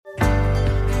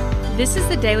This is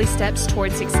the Daily Steps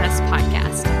Toward Success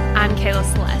podcast. I'm Kayla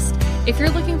Celeste. If you're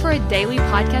looking for a daily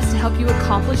podcast to help you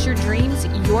accomplish your dreams,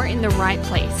 you're in the right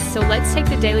place. So let's take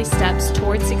the daily steps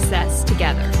toward success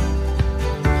together.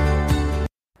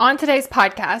 On today's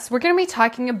podcast, we're going to be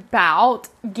talking about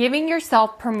giving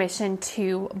yourself permission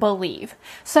to believe.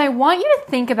 So I want you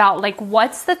to think about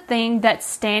what's the thing that's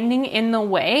standing in the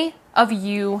way of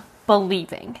you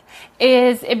believing?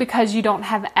 Is it because you don't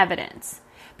have evidence?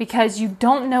 Because you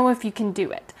don't know if you can do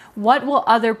it? What will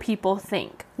other people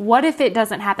think? What if it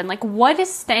doesn't happen? What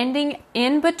is standing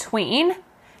in between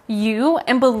you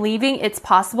and believing it's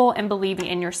possible and believing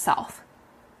in yourself?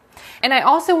 And I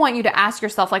also want you to ask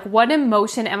yourself, what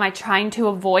emotion am I trying to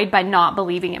avoid by not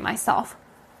believing in myself?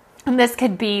 And this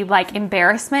could be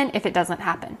embarrassment if it doesn't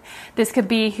happen. This could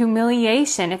be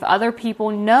humiliation if other people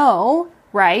know,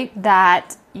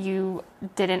 that you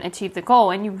didn't achieve the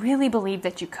goal and you really believe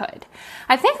that you could.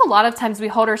 I think a lot of times we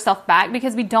hold ourselves back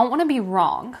because we don't want to be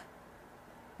wrong.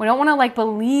 We don't want to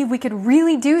believe we could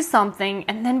really do something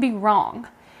and then be wrong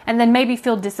and then maybe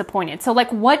feel disappointed. So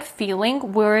what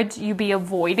feeling would you be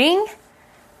avoiding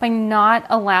by not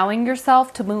allowing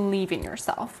yourself to believe in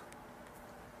yourself?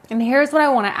 And here's what I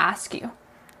want to ask you.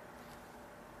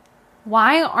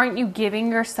 Why aren't you giving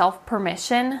yourself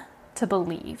permission to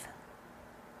believe?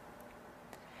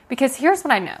 Because here's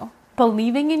what I know.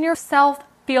 Believing in yourself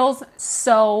feels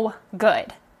so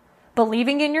good.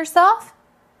 Believing in yourself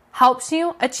helps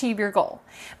you achieve your goal.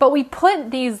 But we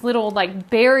put these little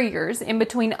barriers in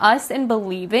between us and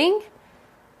believing.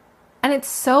 And it's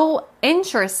so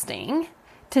interesting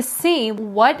to see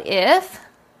what if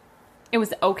it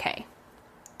was okay.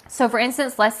 So for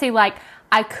instance, let's say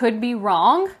I could be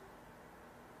wrong,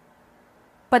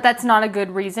 but that's not a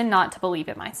good reason not to believe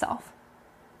in myself.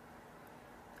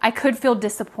 I could feel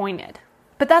disappointed,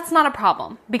 but that's not a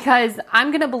problem because I'm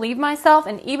going to believe myself.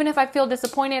 And even if I feel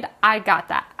disappointed, I got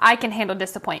that. I can handle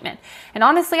disappointment. And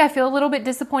honestly, I feel a little bit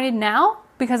disappointed now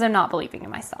because I'm not believing in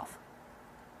myself.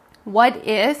 What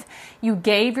if you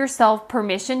gave yourself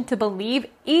permission to believe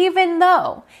even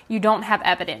though you don't have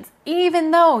evidence, even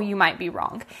though you might be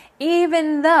wrong,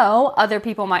 even though other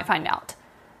people might find out?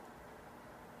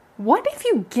 What if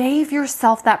you gave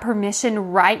yourself that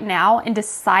permission right now and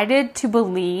decided to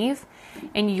believe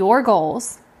in your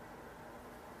goals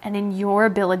and in your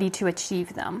ability to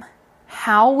achieve them?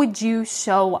 How would you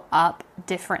show up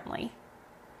differently?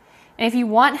 And if you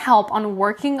want help on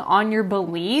working on your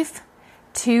belief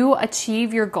to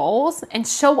achieve your goals and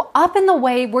show up in the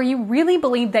way where you really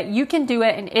believe that you can do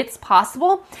it and it's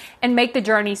possible and make the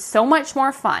journey so much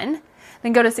more fun,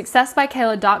 then go to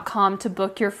successbykayla.com to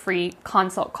book your free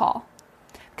consult call.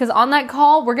 Because on that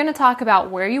call, we're going to talk about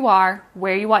where you are,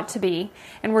 where you want to be,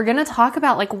 and we're going to talk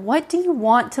about what do you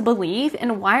want to believe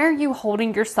and why are you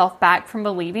holding yourself back from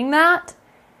believing that?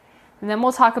 And then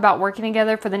we'll talk about working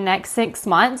together for the next 6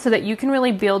 months so that you can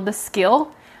really build the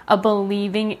skill of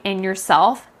believing in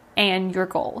yourself and your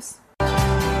goals.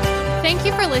 Thank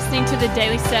you for listening to the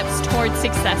Daily Steps Toward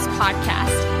Success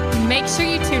podcast. Make sure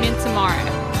you tune in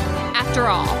tomorrow. After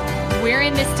all, we're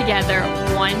in this together,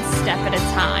 one step at a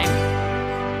time.